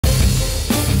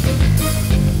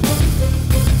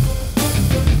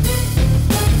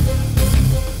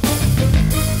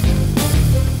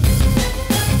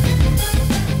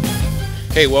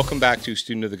Hey, welcome back to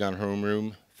Student of the Gun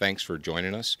Homeroom. Thanks for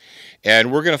joining us.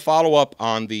 And we're going to follow up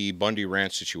on the Bundy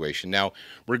Ranch situation. Now,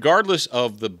 regardless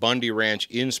of the Bundy Ranch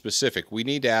in specific, we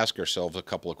need to ask ourselves a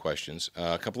couple of questions,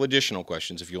 a couple additional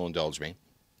questions, if you'll indulge me.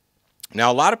 Now,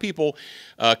 a lot of people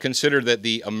consider that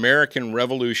the American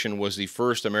Revolution was the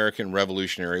first American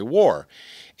Revolutionary War.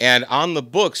 And on the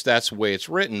books, that's the way it's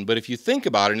written. But if you think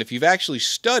about it, and if you've actually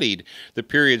studied the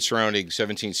period surrounding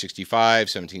 1765,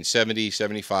 1770,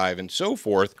 75, and so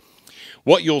forth,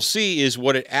 what you'll see is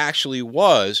what it actually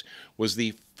was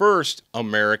the first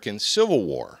American Civil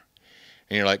War.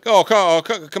 And you're like, oh,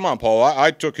 come on, Paul. I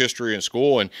took history in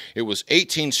school, and it was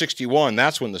 1861.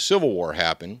 That's when the Civil War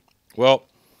happened. Well,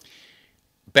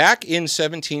 back in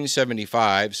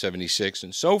 1775, 76,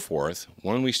 and so forth,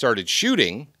 when we started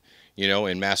shooting,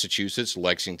 in Massachusetts,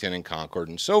 Lexington, and Concord,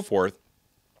 and so forth,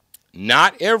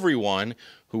 not everyone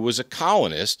who was a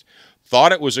colonist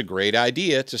thought it was a great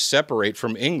idea to separate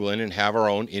from England and have our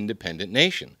own independent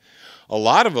nation. A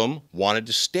lot of them wanted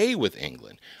to stay with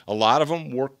England. A lot of them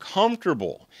were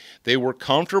comfortable. They were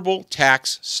comfortable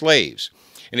tax slaves.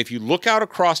 And if you look out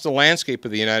across the landscape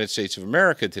of the United States of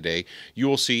America today, you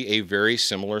will see a very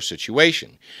similar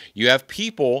situation. You have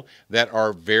people that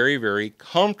are very, very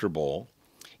comfortable,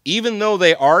 even though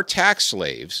they are tax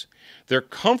slaves. They're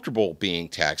comfortable being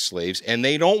tax slaves, and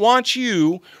they don't want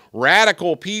you,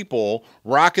 radical people,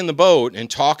 rocking the boat and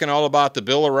talking all about the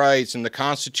Bill of Rights and the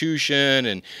Constitution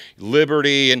and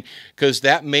liberty, and because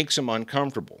that makes them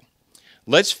uncomfortable.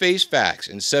 Let's face facts.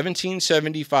 In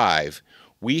 1775,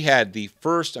 we had the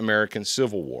first American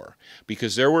Civil War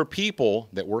because there were people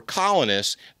that were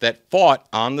colonists that fought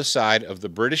on the side of the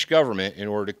British government in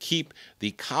order to keep the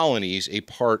colonies a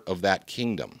part of that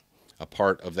kingdom, a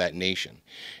part of that nation.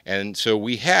 And so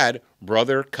we had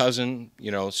brother, cousin,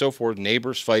 so forth,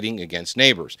 neighbors fighting against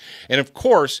neighbors. And of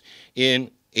course, in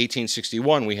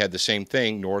 1861, we had the same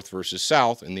thing, North versus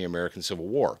South, in the American Civil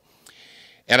War.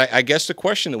 And I guess the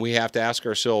question that we have to ask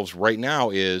ourselves right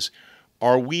now is,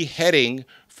 are we heading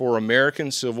for American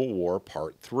Civil War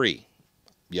Part 3?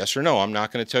 Yes or no? I'm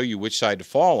not going to tell you which side to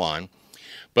fall on,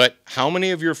 but how many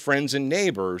of your friends and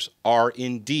neighbors are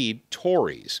indeed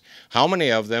Tories? How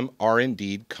many of them are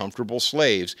indeed comfortable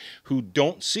slaves who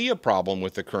don't see a problem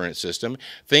with the current system,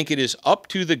 think it is up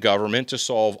to the government to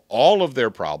solve all of their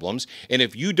problems, and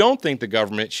if you don't think the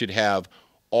government should have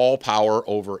all power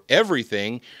over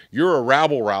everything, you're a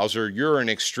rabble-rouser, you're an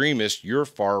extremist, you're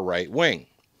far right-wing.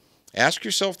 Ask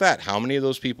yourself that. How many of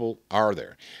those people are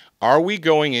there? Are we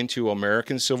going into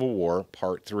American Civil War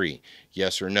Part 3?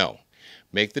 Yes or no?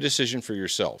 Make the decision for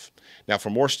yourself. Now, for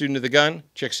more Student of the Gun,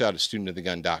 check us out at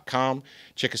studentofthegun.com.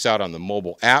 Check us out on the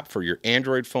mobile app for your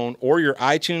Android phone or your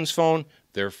iTunes phone.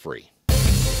 They're free.